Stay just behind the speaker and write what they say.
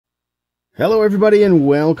Hello everybody and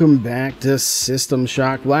welcome back to System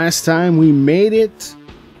Shock. Last time we made it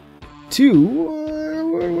to,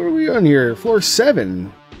 what are we on here? Floor 7.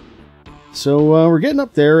 So we're getting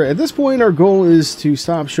up there. At this point our goal is to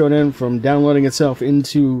stop Shodan from downloading itself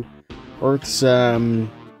into Earth's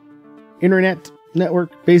internet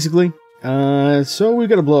network, basically. So we've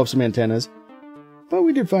got to blow up some antennas. But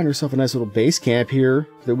we did find ourselves a nice little base camp here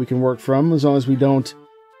that we can work from, as long as we don't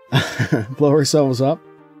blow ourselves up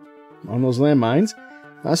on those landmines.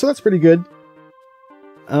 So that's pretty good.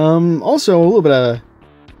 Also, a little bit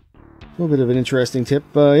of an interesting tip.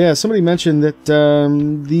 Yeah, somebody mentioned that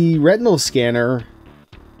the retinal scanner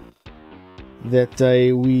that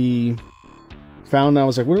we found, I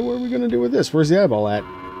was like, what are we going to do with this? Where's the eyeball at?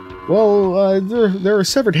 Well, there are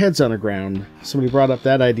severed heads on the ground. Somebody brought up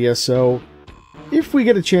that idea, so if we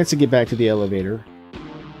get a chance to get back to the elevator,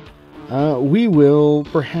 we will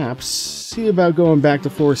perhaps see about going back to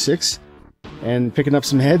floor 6 and picking up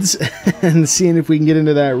some heads and seeing if we can get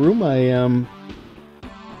into that room. I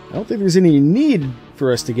don't think there's any need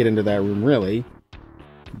for us to get into that room, really.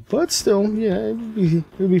 But still, yeah, it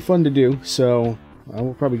would be fun to do. So I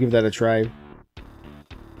will probably give that a try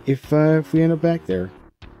if we end up back there,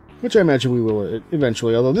 which I imagine we will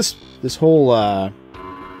eventually. Although this whole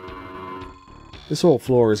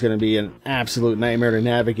floor is going to be an absolute nightmare to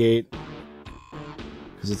navigate,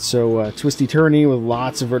 because it's so twisty-turny with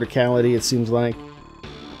lots of verticality, it seems like.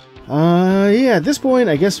 Yeah, at this point,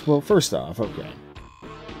 I guess, well, first off, okay.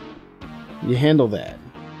 You handle that.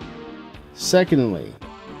 Secondly,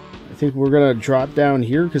 I think we're going to drop down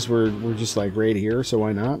here, because we're just, like, right here, so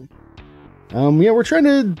why not? Yeah, we're trying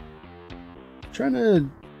to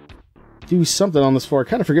do something on this floor. I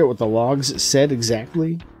kind of forget what the logs said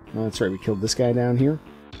exactly. Oh, that's right, we killed this guy down here.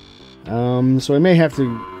 So I may have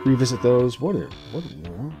to revisit those. What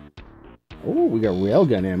more? Oh, we got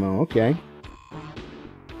railgun ammo, okay.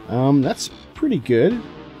 That's pretty good.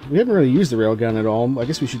 We haven't really used the railgun at all. I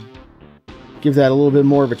guess we should give that a little bit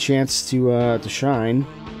more of a chance to shine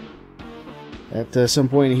at some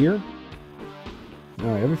point here.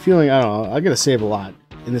 Alright, I have a feeling, I don't know, I gotta save a lot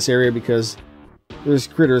in this area because there's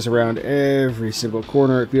critters around every single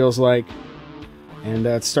corner, it feels like. And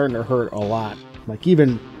it's starting to hurt a lot. Like,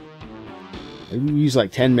 even we used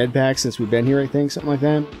like 10 med packs since we've been here, I think, something like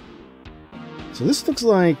that. So this looks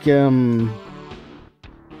like kind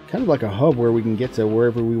of like a hub where we can get to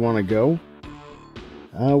wherever we want to go.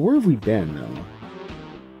 Where have we been, though?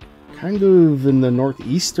 Kind of in the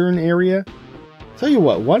northeastern area. Tell you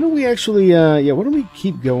what, why don't we actually, yeah, why don't we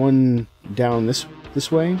keep going down this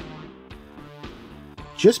way?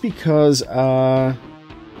 Just because, I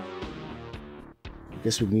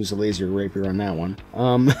guess we can use a laser rapier on that one.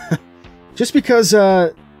 Just because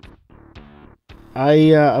I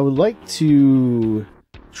would like to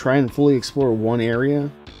try and fully explore one area,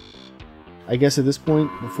 I guess, at this point,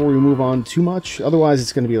 before we move on too much. Otherwise,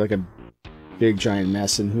 it's going to be like a big giant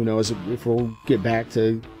mess, and who knows if we'll get back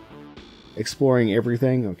to exploring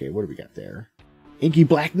everything. Okay, what do we got there? Inky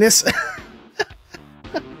blackness?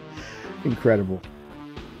 Incredible.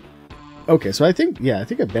 Okay, so I think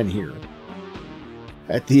I've been here.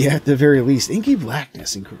 At the very least. Inky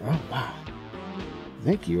blackness. Oh, wow.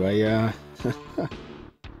 Thank you. I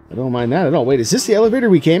don't mind that at all. Wait, is this the elevator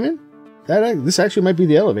we came in? This actually might be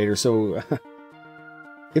the elevator, so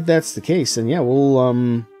if that's the case, then yeah, we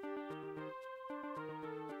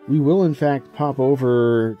will in fact pop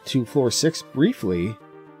over to floor 6 briefly,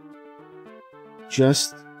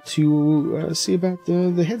 just to see about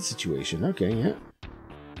the head situation. Okay, yeah.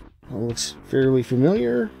 That looks fairly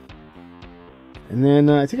familiar. And then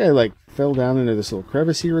I think I like fell down into this little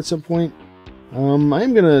crevice here at some point. I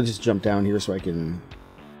am gonna just jump down here so I can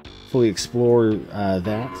fully explore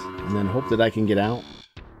that, and then hope that I can get out.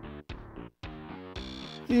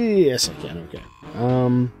 Yes, I can. Okay.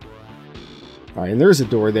 All right, and there's a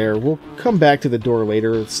door there. We'll come back to the door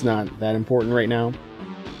later. It's not that important right now.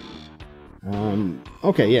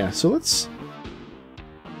 Okay, yeah. So let's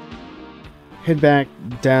head back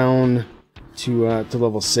down to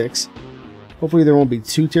level 6. Hopefully there won't be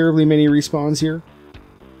too terribly many respawns here.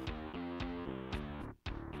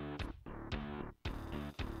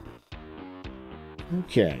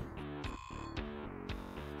 Okay.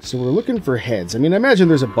 So we're looking for heads. I mean, I imagine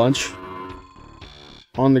there's a bunch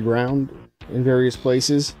on the ground in various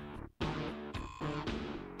places.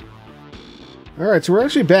 Alright, so we're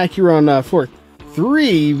actually back here on floor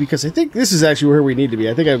 3, because I think this is actually where we need to be.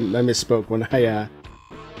 I think I misspoke when I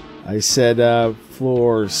said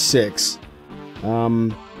floor 6.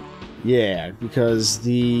 Yeah, because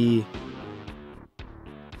the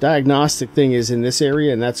diagnostic thing is in this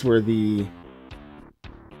area, and that's where the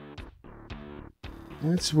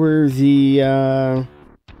That's where the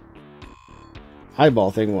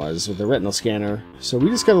eyeball thing was, with the retinal scanner. So we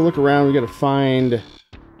just gotta look around, we gotta find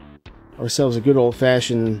ourselves a good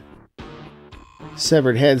old-fashioned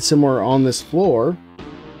severed head somewhere on this floor.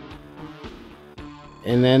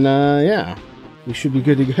 And then, yeah, we should be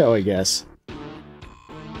good to go, I guess.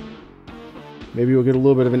 Maybe we'll get a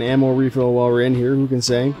little bit of an ammo refill while we're in here, who can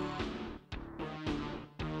say?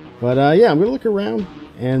 But, yeah, I'm gonna look around,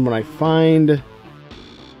 and when I find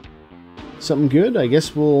something good, I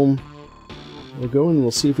guess we'll go and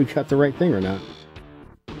we'll see if we got the right thing or not.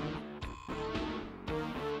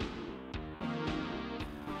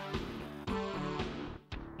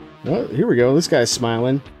 Oh, here we go. This guy's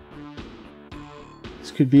smiling.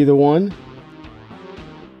 This could be the one.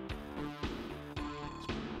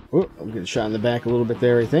 Oh, I'm getting shot in the back a little bit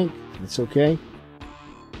there, I think. That's okay.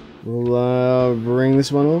 We'll bring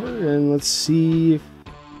this one over and let's see if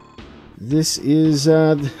this is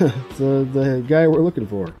the guy we're looking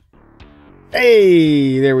for.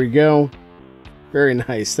 Hey, there we go. Very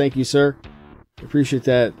nice. Thank you, sir. Appreciate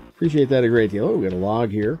that. Appreciate that a great deal. Oh, we got a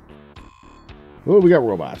log here. Oh, we got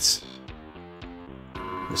robots.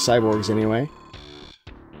 Or cyborgs, anyway.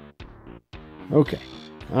 Okay.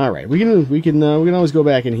 All right. We can always go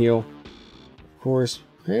back and heal. Of course.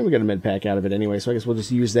 Hey, we got a med pack out of it anyway, so I guess we'll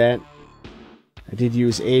just use that. I did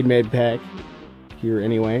use a med pack here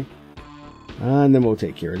anyway. And then we'll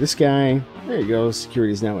take care of this guy. There you go.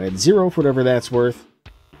 Security's now at 0 for whatever that's worth.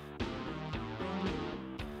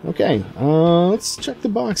 Okay. Let's check the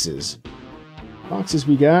boxes. Boxes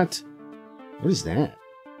we got. What is that?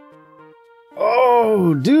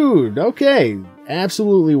 Oh, dude. Okay.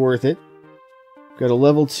 Absolutely worth it. Got a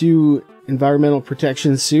level 2 environmental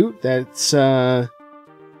protection suit. That's,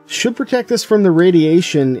 should protect us from the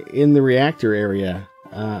radiation in the reactor area,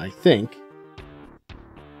 I think.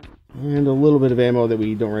 And a little bit of ammo that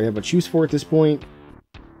we don't really have much use for at this point.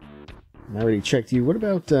 I already checked you. What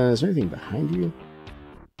about, is there anything behind you?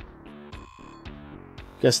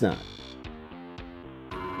 Guess not.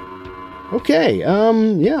 Okay,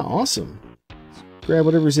 yeah, awesome. Let's grab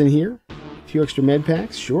whatever's in here. A few extra med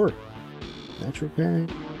packs, sure. Nitro pack.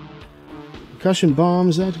 Concussion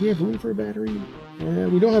bombs, do we have room for a battery?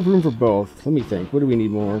 We don't have room for both. Let me think, what do we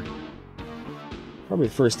need more? Probably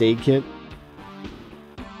the first aid kit.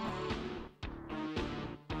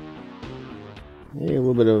 Hey, a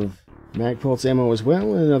little bit of mag pulse ammo as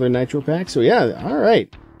well, and another nitro pack. So yeah,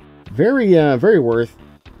 alright. Very, very worth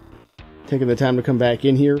taking the time to come back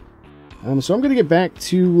in here. So I'm going to get back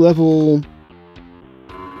to level,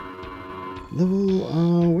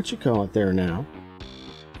 what you call it there now.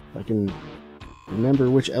 If I can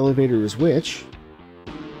remember which elevator is which.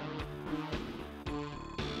 I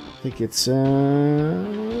think it's,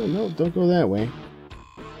 no, don't go that way.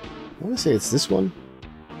 I want to say it's this one.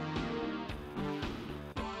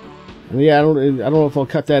 Yeah, I don't know if I'll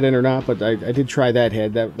cut that in or not, but I did try that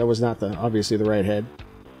head. That was not obviously the right head.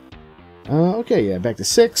 Okay, yeah, back to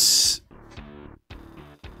 6.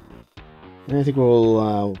 And I think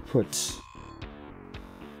we'll put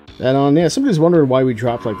that on. Yeah, somebody's wondering why we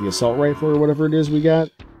dropped like the assault rifle or whatever it is we got.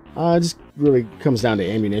 It just really comes down to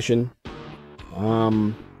ammunition.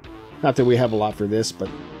 Not that we have a lot for this, but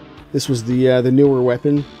this was the newer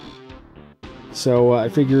weapon. So I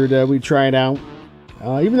figured we'd try it out.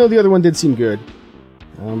 Even though the other one did seem good.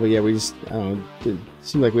 But yeah, we just, I don't know, it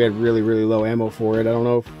seemed like we had really, really low ammo for it. I don't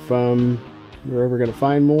know if we're ever going to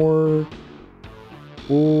find more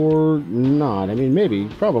or not. I mean, maybe,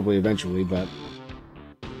 probably eventually, but...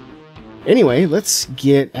 Anyway, let's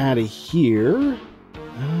get out of here.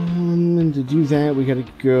 And to do that, we got to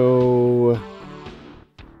go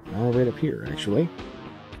right up here, actually.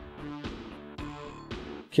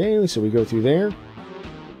 Okay, so we go through there.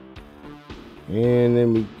 And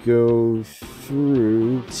then we go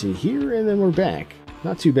through to here, and then we're back.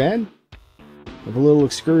 Not too bad. Have a little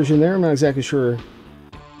excursion there. I'm not exactly sure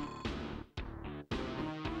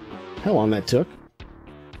how long that took.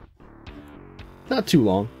 Not too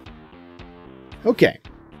long. Okay.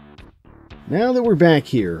 Now that we're back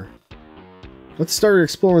here, let's start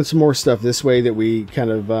exploring some more stuff this way that we kind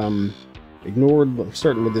of ignored.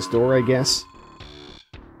 Starting with this door, I guess.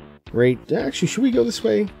 Right. Actually, should we go this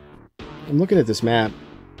way? I'm looking at this map.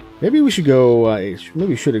 Maybe we should go, maybe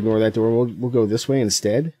we should ignore that door. We'll go this way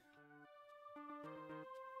instead.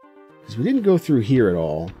 Because we didn't go through here at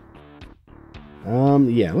all.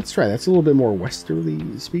 Yeah, let's try that. It's a little bit more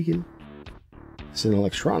westerly speaking. It's an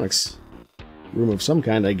electronics room of some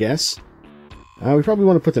kind, I guess. We probably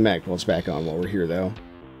want to put the mag pulse back on while we're here, though.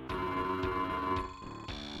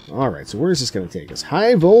 Alright, so where is this going to take us?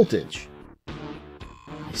 High voltage.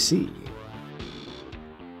 I see.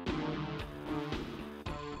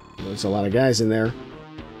 There's a lot of guys in there.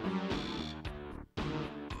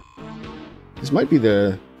 This might be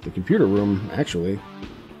the computer room, actually.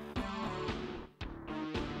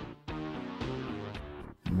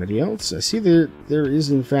 Anybody else? I see there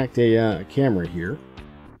is, in fact, a camera here.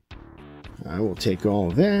 I will take all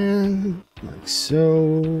of that, like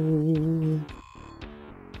so.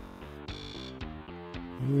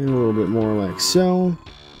 And a little bit more like so.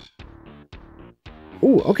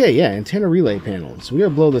 Oh, okay, yeah, antenna relay panel. So we gotta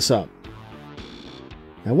blow this up.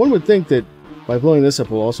 Now, one would think that by blowing this up,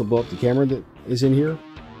 we'll also blow up the camera that is in here.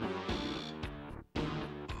 If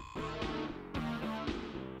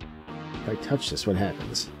I touch this, what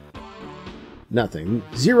happens? Nothing.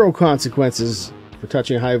 Zero consequences for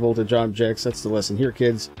touching high voltage objects. That's the lesson here,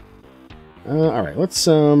 kids. Alright, let's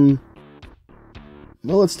test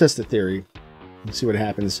the theory. Let's see what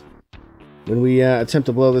happens when we attempt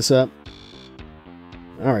to blow this up.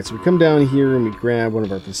 Alright, so we come down here and we grab one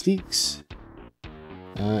of our plastiques.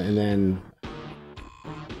 And then...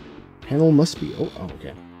 panel must be... Oh,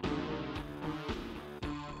 okay.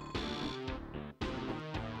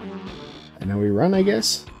 And now we run, I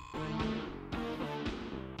guess?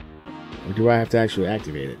 Or do I have to actually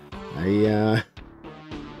activate it?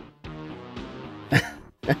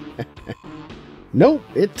 Nope,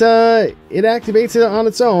 it activates it on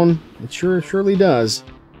its own. It surely does.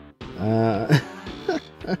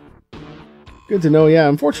 Good to know, yeah.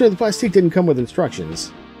 Unfortunately, the plastique didn't come with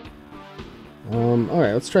instructions.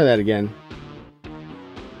 Alright, let's try that again.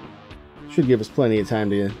 Should give us plenty of time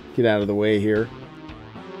to get out of the way here.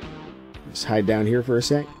 Just hide down here for a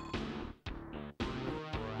sec.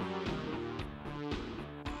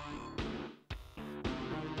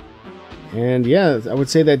 And yeah, I would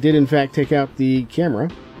say that did in fact take out the camera.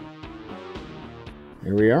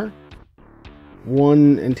 There we are.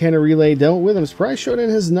 One antenna relay dealt with. I'm surprised Shodan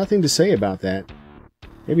has nothing to say about that.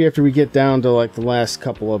 Maybe after we get down to like the last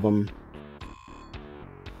couple of them,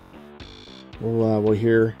 we'll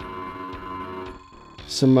hear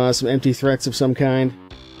some empty threats of some kind.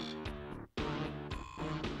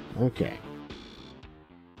 Okay.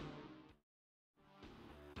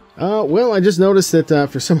 Well, I just noticed that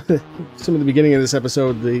for some of the beginning of this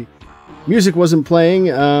episode, the music wasn't playing.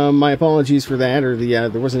 My apologies for that, or there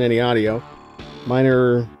wasn't any audio.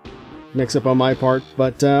 Minor mix-up on my part,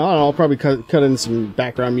 but I'll probably cut in some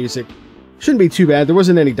background music. Shouldn't be too bad. There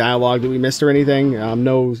wasn't any dialogue that we missed or anything.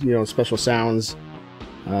 No, special sounds.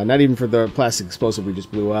 Not even for the plastic explosive we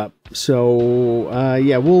just blew up. So,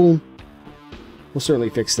 yeah, we'll certainly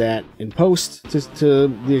fix that in post to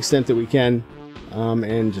the extent that we can.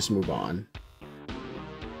 And just move on.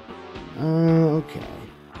 Okay.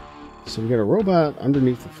 So we got a robot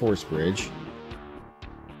underneath the force bridge.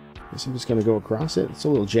 Guess I'm just going to go across it. It's a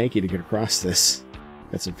little janky to get across this.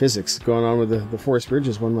 Got some physics going on with the force bridge,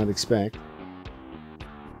 as one might expect.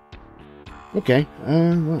 Okay.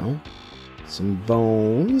 Well, some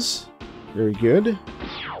bones. Very good.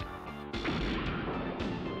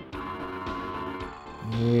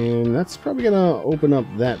 And that's probably going to open up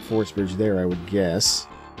that force bridge there, I would guess.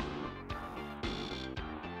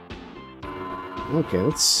 Okay,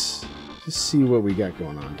 let's just see what we got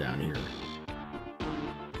going on down here.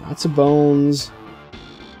 Lots of bones.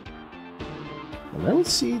 But I don't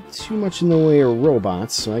see too much in the way of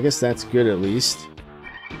robots, so I guess that's good at least.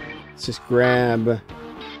 Let's just grab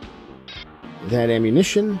that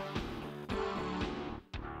ammunition.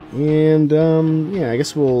 And, yeah, I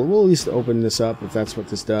guess we'll at least open this up if that's what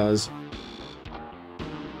this does.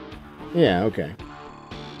 Yeah, okay.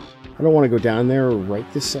 I don't want to go down there right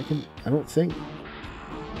this second, I don't think.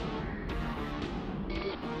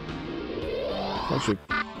 I should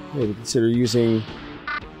maybe consider using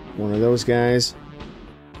one of those guys.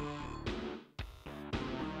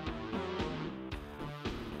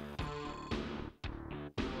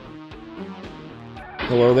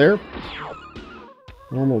 Hello there.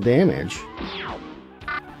 Normal damage.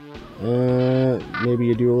 Maybe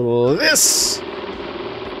you do a little of this.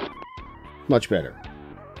 Much better.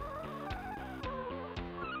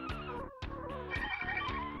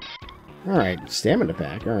 Alright, stamina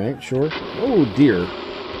pack. Alright, sure. Oh dear.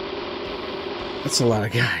 That's a lot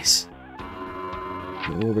of guys.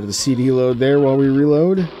 A little bit of the CD load there while we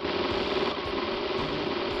reload.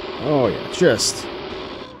 Oh yeah, just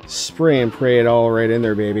spray and pray it all right in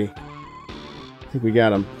there, baby. I think we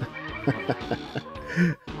got him.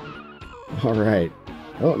 Alright.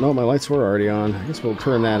 Oh, no, my lights were already on. I guess we'll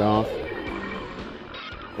turn that off.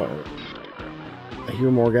 I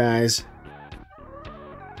hear more guys.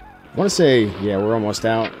 I want to say, yeah, we're almost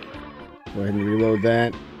out. Go ahead and reload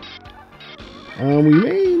that. We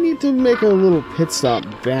may need to make a little pit stop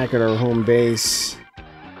back at our home base.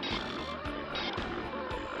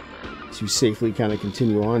 to safely kind of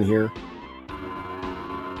continue on here.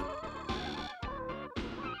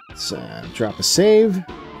 Let's drop a save.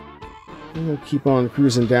 I'm going to keep on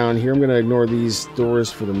cruising down here. I'm going to ignore these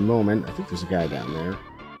doors for the moment. I think there's a guy down there.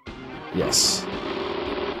 Yes.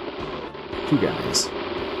 2 guys.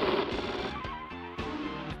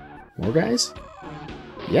 More guys?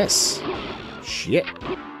 Yes. Shit.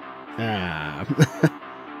 Ah.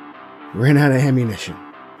 Ran out of ammunition.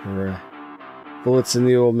 Or bullets in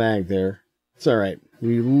the old mag there. It's alright.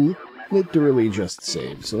 We literally just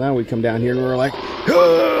saved. So now we come down here and we're like,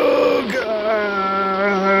 oh, God!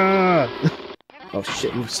 Oh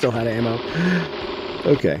shit, we still had ammo.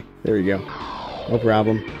 Okay, there we go. No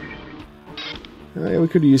problem. Yeah, we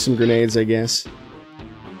could have used some grenades, I guess.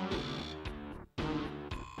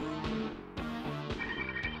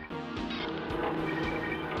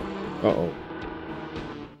 Uh-oh.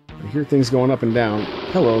 I hear things going up and down.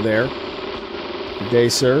 Hello there. Good day,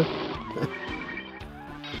 sir.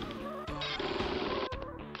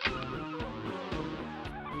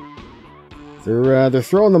 They're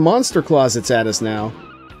throwing the monster closets at us now.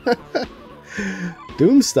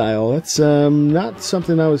 Doom style. That's not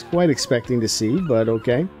something I was quite expecting to see, but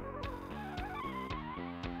okay.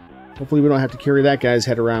 Hopefully we don't have to carry that guy's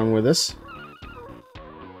head around with us.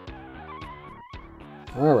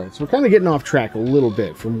 Alright, so we're kind of getting off track a little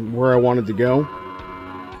bit from where I wanted to go.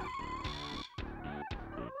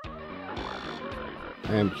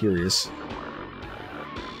 I am curious.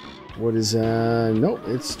 What is, nope,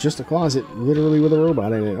 it's just a closet, literally with a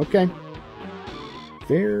robot in it. Okay.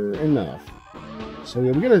 Fair enough. So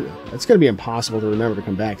yeah, it's gonna be impossible to remember to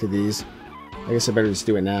come back to these. I guess I better just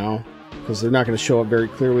do it now, because they're not gonna show up very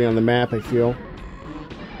clearly on the map, I feel.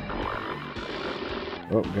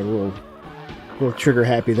 Oh, got a little trigger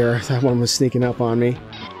happy there. That one was sneaking up on me.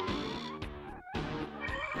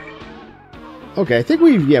 Okay, I think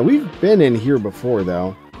we've been in here before,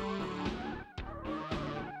 though.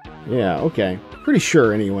 Yeah, okay. Pretty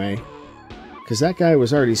sure, anyway. Because that guy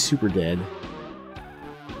was already super dead.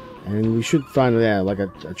 And we should find, yeah, like a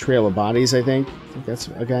trail of bodies, I think. I think that's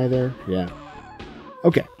a guy there. Yeah.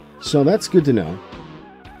 Okay, so that's good to know.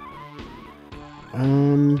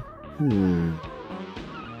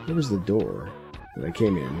 Where was the door that I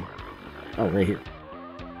came in? Oh, right here.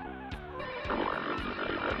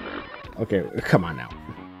 Okay, come on now.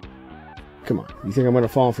 Come on. You think I'm gonna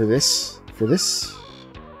fall for this? For this?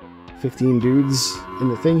 15 dudes in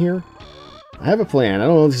the thing here? I have a plan. I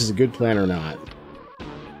don't know if this is a good plan or not.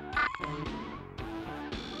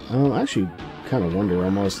 I actually kind of wonder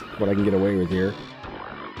almost what I can get away with here.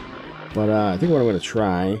 But I think what I'm going to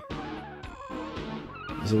try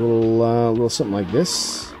is a little something like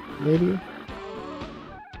this, maybe.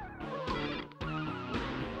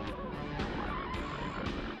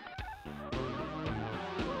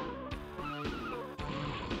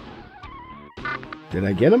 Did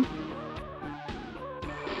I get him?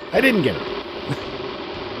 I didn't get him.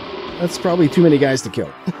 That's probably too many guys to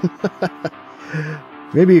kill.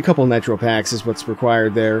 Maybe a couple nitro packs is what's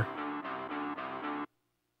required there.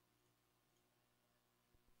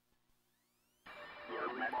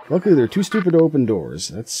 Luckily, they're too stupid to open doors.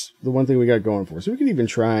 That's the one thing we got going for us. So we could even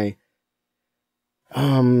try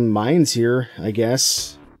mines here, I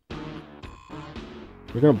guess.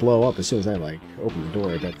 They're gonna blow up as soon as I, like, open the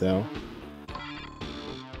door, I bet, though.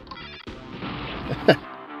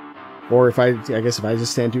 Or if I guess if I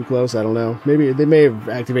just stand too close, I don't know. Maybe they may have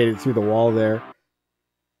activated through the wall there.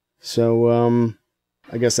 So,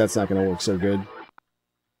 I guess that's not going to work so good.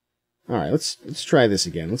 Alright, let's try this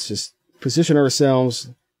again. Let's just position ourselves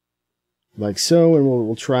like so, and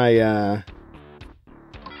we'll try,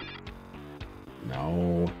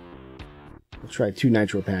 no. We'll try 2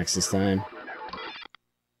 nitro packs this time.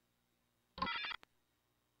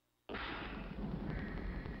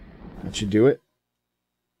 That should do it.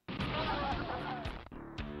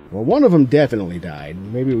 Well, one of them definitely died.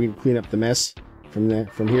 Maybe we can clean up the mess from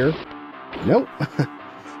here. Nope.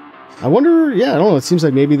 I wonder, yeah, I don't know. It seems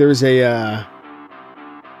like maybe there's a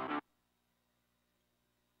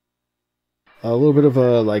little bit of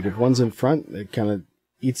a, like, if one's in front, it kind of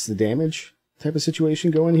eats the damage type of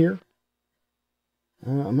situation going here.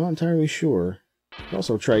 I'm not entirely sure. I'll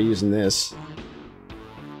also try using this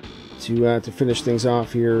to finish things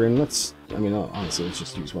off here, and I mean, honestly, let's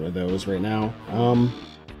just use one of those right now.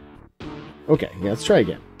 Okay, yeah, let's try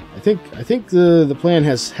again. I think the plan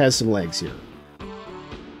has some legs here.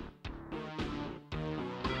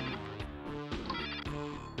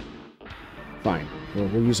 Fine, we'll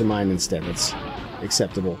use a mine instead. That's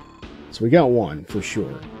acceptable. So we got one for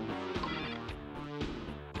sure.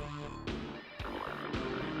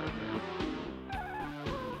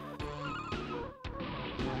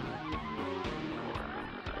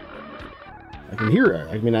 hear,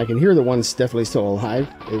 I mean, I can hear the one's definitely still alive,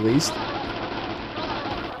 at least.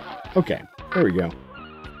 Okay, there we go.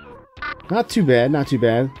 Not too bad, not too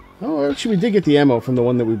bad. Oh, actually, we did get the ammo from the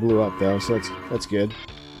one that we blew up, though, so that's good.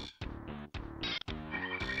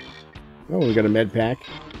 Oh, we got a med pack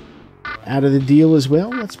out of the deal as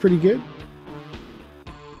well. That's pretty good.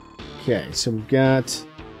 Okay, so we've got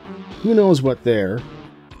who knows what there.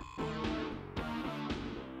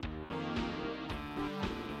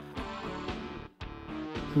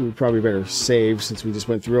 We probably better save since we just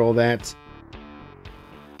went through all that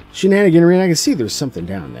shenaniganery. And I can see there's something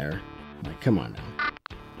down there. Like, come on now.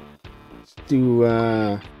 Let's do,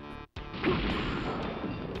 I'm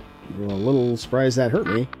a little surprised that hurt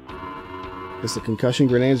me. Guess the concussion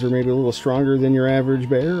grenades were maybe a little stronger than your average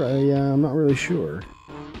bear. I'm not really sure.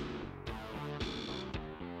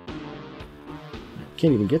 I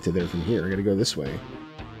can't even get to there from here. I gotta go this way.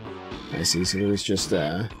 I see, so there's just,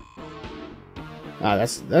 that's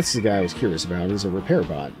the guy I was curious about, is a repair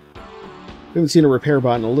bot. We haven't seen a repair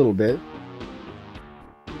bot in a little bit.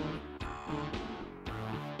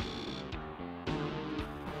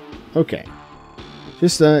 Okay.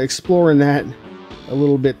 Just exploring that a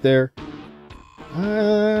little bit there.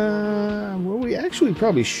 What we actually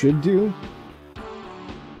probably should do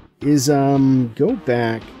is go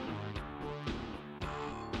back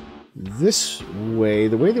this way,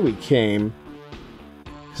 the way that we came.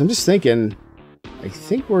 Because I'm just thinking, I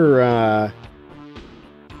think we're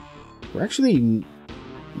actually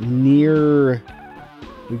near.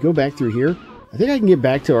 We go back through here. I think I can get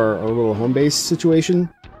back to our little home base situation.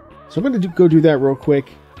 So I'm going to go do that real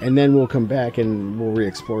quick, and then we'll come back and we'll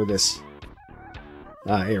re-explore this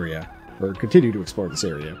area, or continue to explore this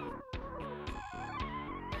area.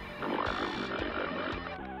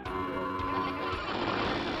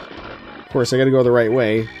 Of course, I got to go the right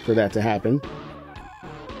way for that to happen,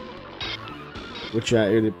 which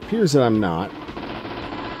it appears that I'm not.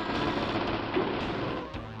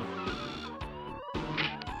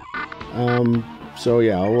 So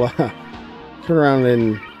yeah, I'll turn around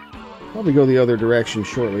and probably go the other direction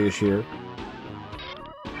shortly-ish here.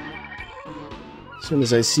 As soon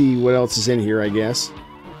as I see what else is in here, I guess.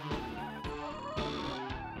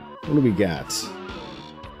 What do we got?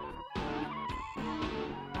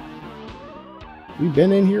 We've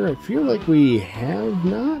been in here? I feel like we have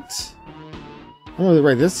not. Oh,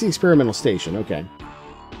 right, that's the experimental station. Okay.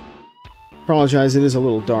 Apologize, it is a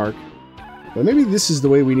little dark. But maybe this is the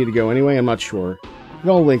way we need to go anyway, I'm not sure. It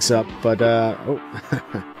all links up, but, oh,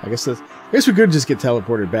 I guess we could just get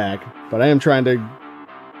teleported back. But I am trying to,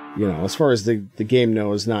 you know, as far as the game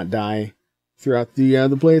knows, not die throughout the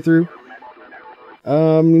playthrough.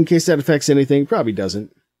 In case that affects anything, probably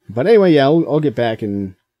doesn't. But anyway, yeah, I'll get back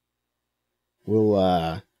and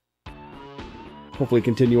we'll, hopefully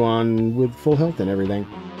continue on with full health and everything.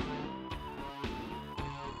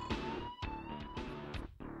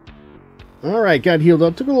 Alright, got healed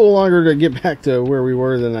up. Took a little longer to get back to where we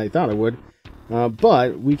were than I thought it would.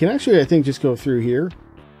 But we can actually, I think, just go through here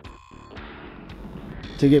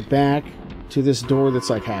to get back to this door that's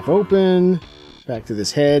like half open, back to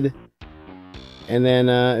this head, and then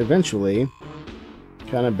eventually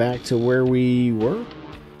kind of back to where we were.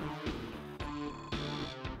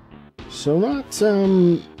 So not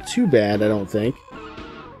too bad, I don't think.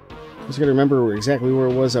 Just gotta remember exactly where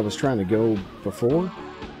it was I was trying to go before.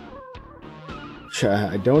 Which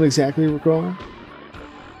I don't exactly recall.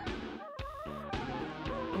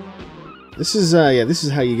 This is, yeah, this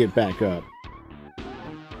is how you get back up.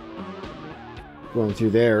 Going through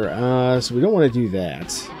there. So we don't want to do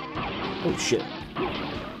that. Oh, shit.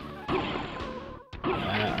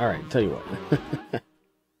 Alright, tell you what.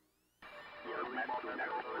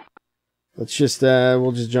 Let's just,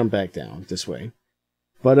 we'll just jump back down this way.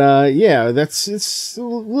 But, yeah, it's a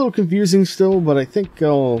little confusing still, but I think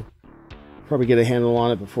I'll probably get a handle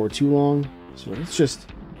on it before too long. So let's just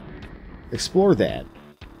explore that.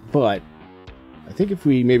 But I think if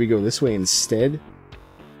we maybe go this way instead,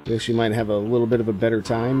 we actually might have a little bit of a better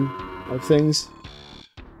time of things.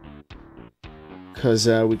 Because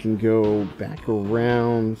we can go back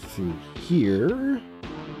around through here.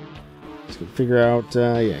 Let's go figure out,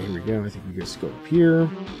 yeah, here we go. I think we just go up here.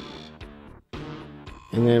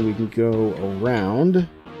 And then we can go around.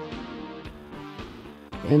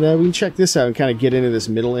 And we can check this out and kind of get into this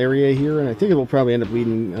middle area here. And I think it'll probably end up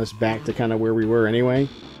leading us back to kind of where we were anyway.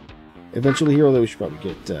 Eventually here, although we should probably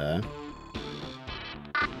get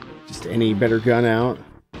just any better gun out.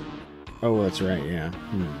 Oh, that's right, yeah.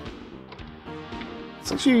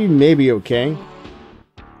 It's actually maybe okay.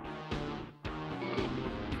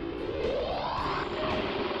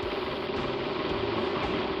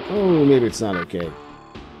 Oh, maybe it's not okay.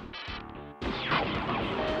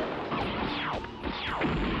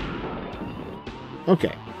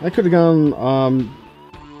 Okay, that could have gone,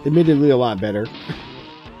 admittedly a lot better.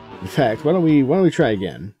 In fact, why don't we try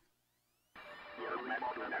again?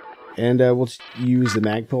 And we'll use the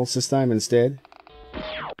mag pulse this time instead.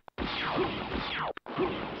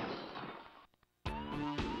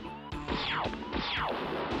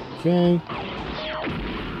 Okay.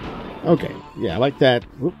 Okay. Yeah, I like that.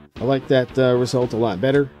 Whoop, I like that result a lot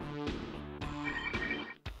better.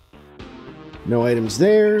 No items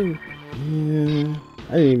there. Yeah,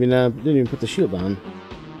 I didn't even put the shield on.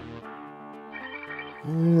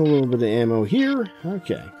 And a little bit of ammo here.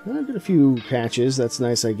 Okay. I did a few patches. That's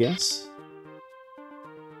nice, I guess.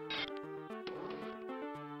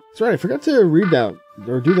 That's right. I forgot to read that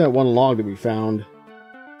or do that one log that we found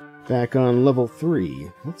back on level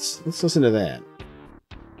 3. Let's listen to that.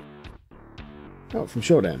 Oh, from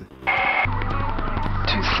Shodan.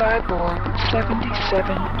 To Cyborg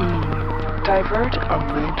 77E, divert a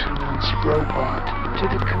maintenance robot to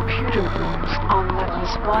the computer rooms on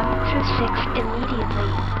levels 1 through 6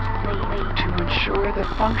 immediately to ensure the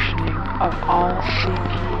functioning of all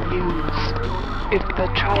CPUs. If the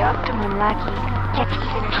TriOptimum lackey gets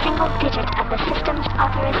even a single digit of the system's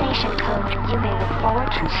authorization code, you may look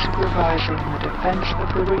forward to supervising the defense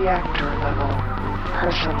of the reactor level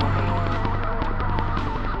personally.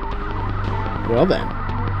 Well then.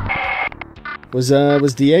 Was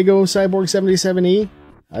Diego Cyborg 77E?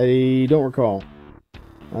 I don't recall.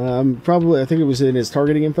 Probably, I think it was in his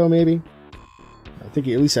targeting info, maybe? I think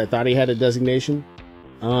at least I thought he had a designation.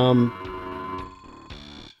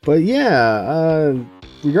 But yeah,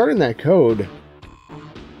 regarding that code,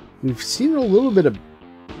 we've seen a little bit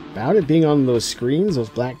about it being on those screens,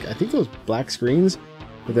 I think those black screens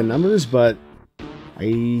with the numbers, but I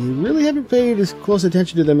really haven't paid as close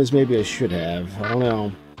attention to them as maybe I should have. I don't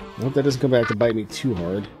know. I hope that doesn't come back to bite me too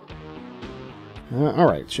hard.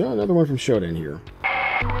 Alright, show another one from Shodan here.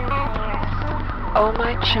 Oh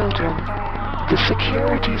my children, the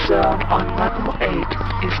security zone on level 8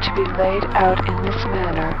 is to be laid out in this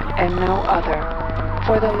manner and no other.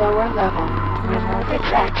 For the lower level, remove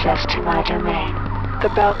its access to my domain. The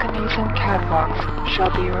balconies and catwalks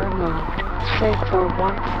shall be removed, save for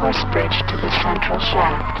one force bridge to the central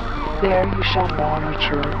shaft. There you shall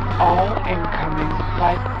monitor all incoming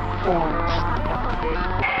life forms.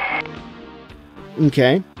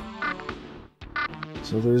 Okay.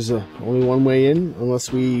 So there's only one way in,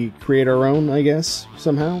 unless we create our own, I guess,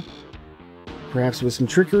 somehow. Perhaps with some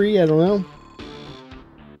trickery, I don't know.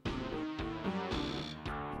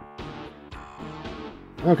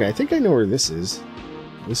 Okay, I think I know where this is.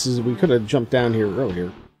 We could have jumped down here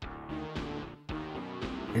earlier.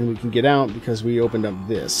 And we can get out because we opened up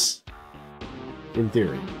this. In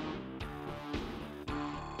theory.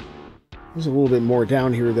 There's a little bit more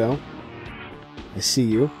down here, though. I see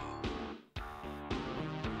you.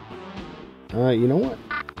 You know what?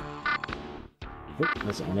 Oh,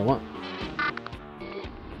 that's not what I want.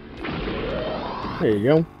 There you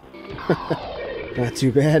go. Not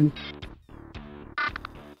too bad.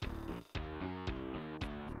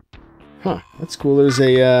 Huh, that's cool. There's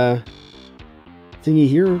a, thingy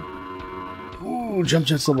here. Ooh, jump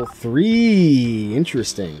jets level 3.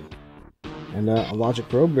 Interesting. And a logic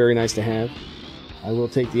probe. Very nice to have. I will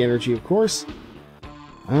take the energy, of course.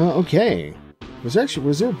 Okay. Was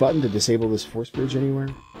there a button to disable this force bridge anywhere?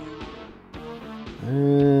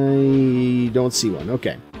 I don't see one.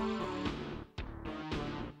 Okay.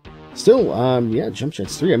 Still, yeah, jump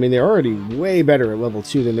jets 3. I mean, they're already way better at level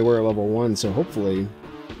 2 than they were at level 1, so hopefully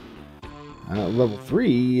level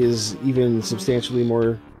 3 is even substantially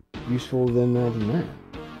more useful than that.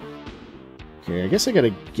 Okay, I guess I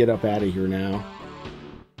gotta get up out of here now.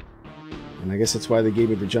 And I guess that's why they gave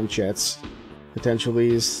me the jump jets. Potentially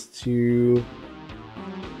is to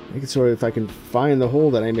make it so if I can find the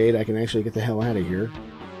hole that I made, I can actually get the hell out of here.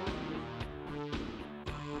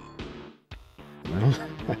 Well,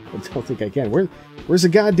 I don't think I can. Where's the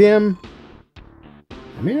goddamn...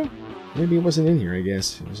 Maybe it wasn't in here, I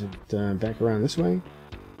guess. Was it back around this way?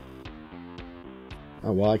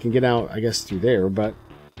 Oh, well, I can get out, I guess, through there, but...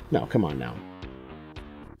 No, come on now.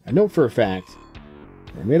 I know for a fact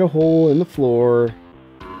I made a hole in the floor.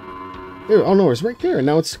 There, oh no, it's right there, and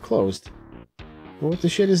now it's closed. Well, what the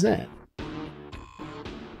shit is that?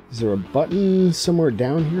 Is there a button somewhere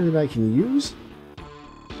down here that I can use?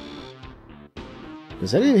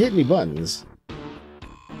 Because I didn't hit any buttons.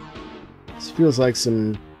 This feels like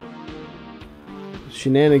some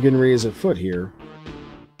shenaniganry is afoot here.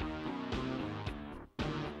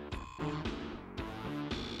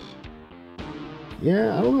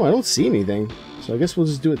 Yeah, I don't know. I don't see anything. So I guess we'll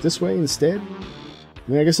just do it this way instead. I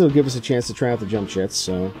mean, I guess it'll give us a chance to try out the jump jets,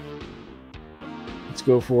 so... let's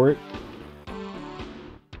go for it.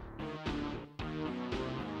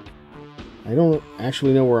 I don't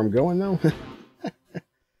actually know where I'm going, though.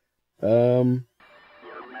 I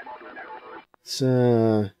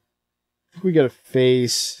think we gotta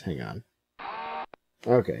face... hang on.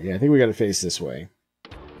 Okay, yeah, I think we gotta face this way.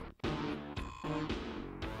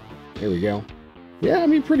 There we go. Yeah, I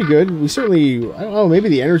mean, pretty good. We certainly... I don't know, maybe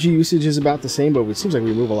the energy usage is about the same, but it seems like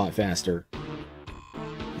we move a lot faster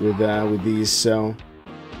with these, so...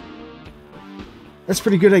 that's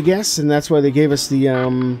pretty good, I guess, and that's why they gave us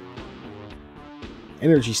the,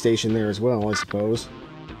 energy station there as well, I suppose.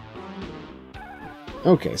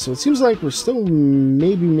 Okay, so it seems like we're still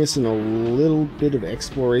maybe missing a little bit of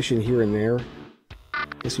exploration here and there.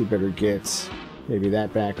 Guess we better get maybe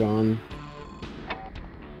that back on.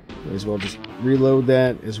 Might as well just reload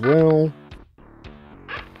that as well.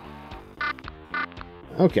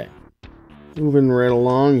 Okay. Moving right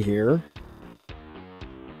along here.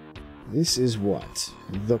 This is what?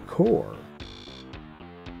 The core.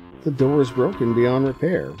 The door is broken beyond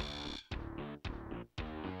repair.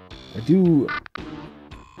 I do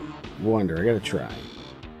wonder. I gotta try.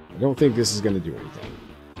 I don't think this is gonna do anything.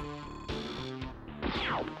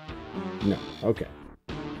 No. Okay.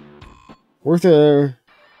 Worth a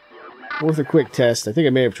quick test. I think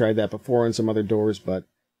I may have tried that before on some other doors, but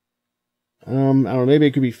I don't know. Maybe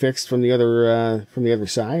it could be fixed from the other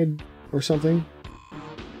side or something. I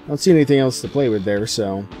don't see anything else to play with there,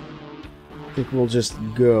 so I think we'll just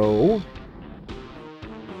go.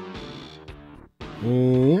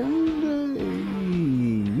 And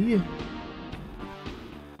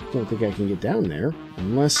don't think I can get down there.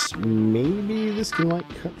 Unless maybe this can, like,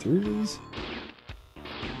 cut through these?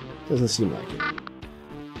 Doesn't seem like it.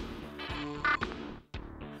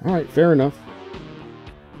 Alright, fair enough.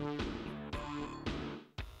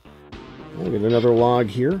 We'll get another log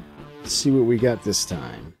here. Let's see what we got this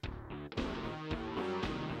time.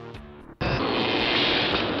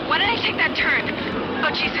 Why did I take that turn? Oh,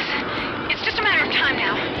 Jesus. It's just a matter of time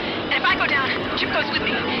now. And if I go down, Chip goes with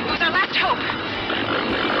me. It was our last hope.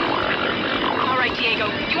 All right, Diego.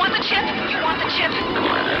 You want the chip? You want the chip?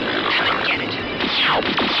 Come and get it.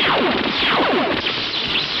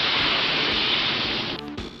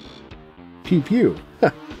 Pew pew.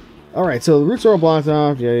 Alright, so the routes are all blocked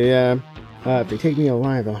off. Yeah. If they take me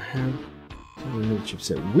alive, I'll have the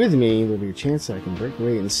chipset with me. There'll be a chance that I can break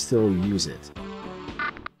away and still use it.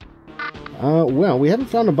 Well, we haven't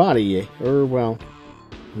found a body yet. Or, well...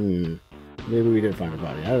 maybe we did find a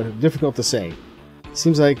body. Difficult to say.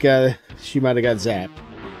 Seems like she might have got zapped.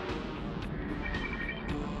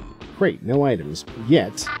 Great, no items.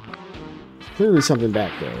 Yet. Clearly something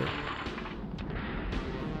back there.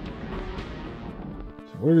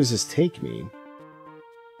 So where does this take me?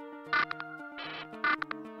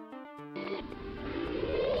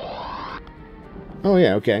 Oh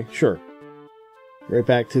yeah, okay, sure. Right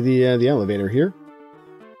back to the elevator here.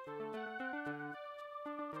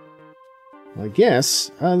 Well, I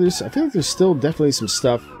guess I feel like there's still definitely some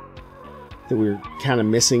stuff that we're kind of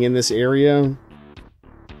missing in this area.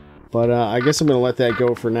 But I guess I'm going to let that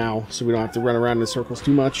go for now, so we don't have to run around in circles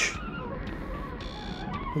too much.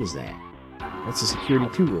 What is that? That's a Security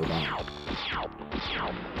 2 robot.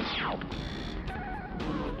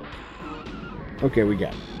 Okay, we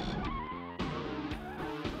got it.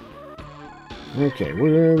 Okay,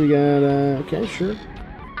 where we got, okay, sure.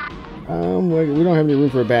 We don't have any room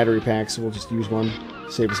for a battery pack, so we'll just use one.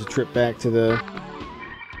 Save us a trip back to the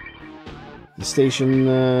station,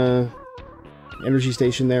 energy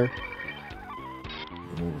station there.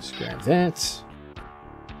 We'll just grab that.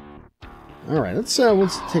 Alright, let's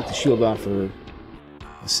take the shield off for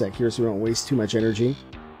a sec here so we don't waste too much energy.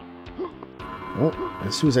 Well,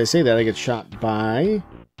 as soon as I say that, I get shot by...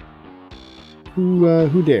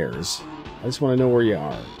 Who dares? I just want to know where you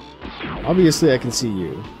are. Obviously, I can see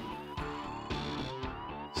you.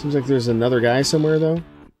 Seems like there's another guy somewhere, though.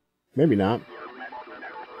 Maybe not.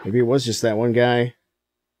 Maybe it was just that one guy.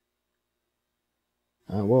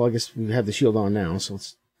 Well, I guess we have the shield on now, so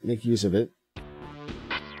let's make use of it.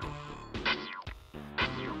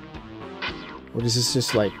 Or does this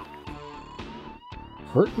just, like,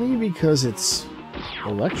 hurt me because it's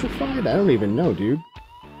electrified? I don't even know, dude.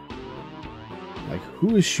 Like,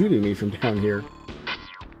 who is shooting me from down here?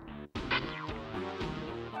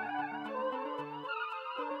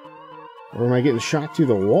 Or am I getting shot through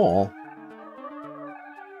the wall?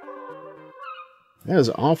 That is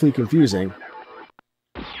awfully confusing.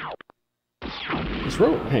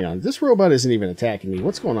 Hang on, this robot isn't even attacking me.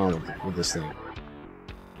 What's going on with this thing?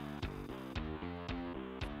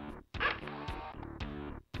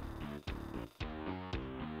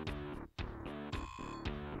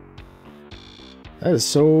 That is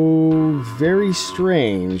so very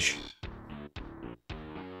strange.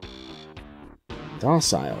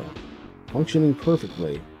 Docile. Functioning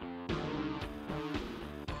perfectly.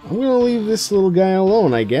 I'm gonna leave this little guy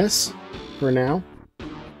alone, I guess. For now.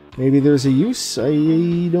 Maybe there's a use? I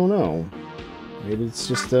don't know. Maybe it's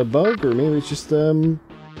just a bug, or maybe it's just one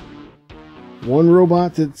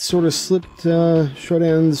robot that sort of slipped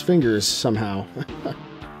Shodan's fingers somehow.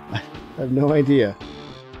 I have no idea.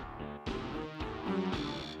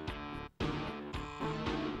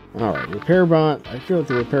 Alright, repair bot. I feel like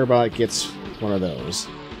the repair bot gets one of those.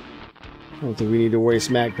 I don't think we need to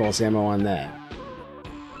waste mag pulse ammo on that.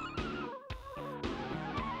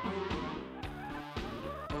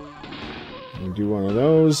 We'll do one of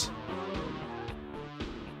those.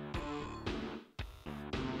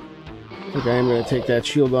 I think I am going to take that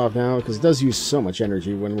shield off now, because it does use so much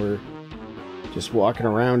energy when we're just walking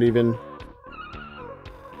around even.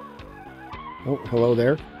 Oh, hello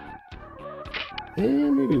there.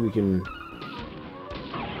 And maybe we can...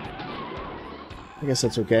 I guess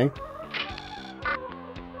that's okay.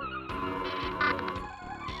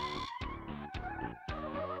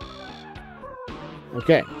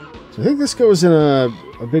 Okay. So I think this goes in a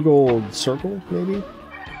big old circle, maybe?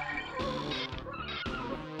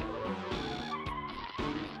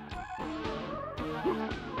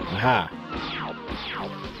 Aha!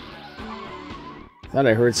 Thought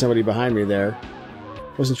I heard somebody behind me there.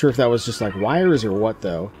 Wasn't sure if that was just like wires or what,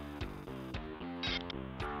 though.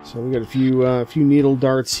 So we got a few needle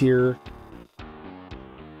darts here.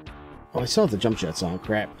 Oh, I still have the jump jets on.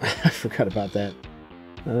 Crap. I forgot about that.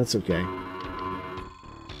 No, that's okay.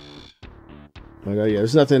 But yeah,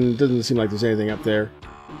 there's nothing. Doesn't seem like there's anything up there.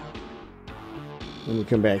 Then we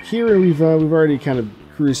come back here, and we've already kind of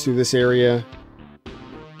cruised through this area,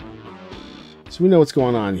 so we know what's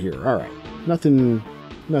going on here. All right, nothing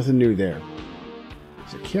new there.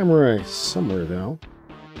 There's a camera somewhere though.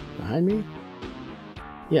 Behind me?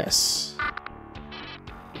 Yes.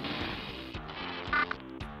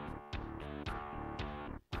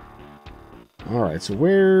 All right. So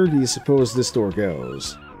where do you suppose this door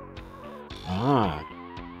goes? Ah,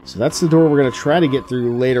 so that's the door we're going to try to get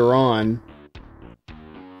through later on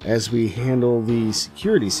as we handle the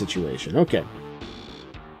security situation. Okay.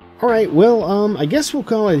 Alright, well, I guess we'll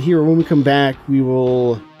call it here. When we come back, we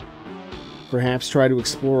will perhaps try to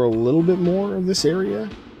explore a little bit more of this area.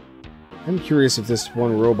 I'm curious if this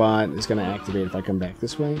one robot is going to activate if I come back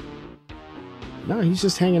this way. No, he's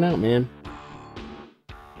just hanging out, man.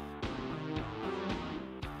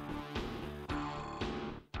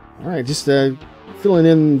 Alright, just filling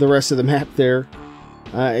in the rest of the map there.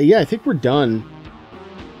 Yeah, I think we're done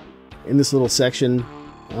in this little section.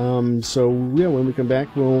 So, yeah, when we come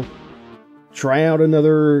back, we'll try out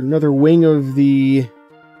another wing of the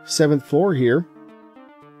 7th floor here.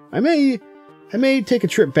 I may take a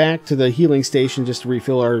trip back to the healing station just to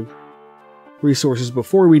refill our resources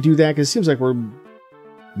before we do that, because it seems like we're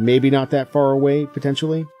maybe not that far away,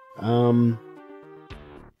 potentially.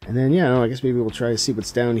 And then, yeah, I guess maybe we'll try to see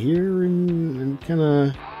what's down here and kind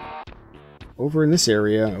of over in this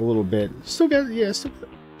area a little bit. Still got, yeah, still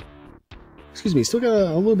got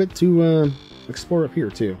a little bit to explore up here,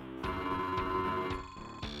 too.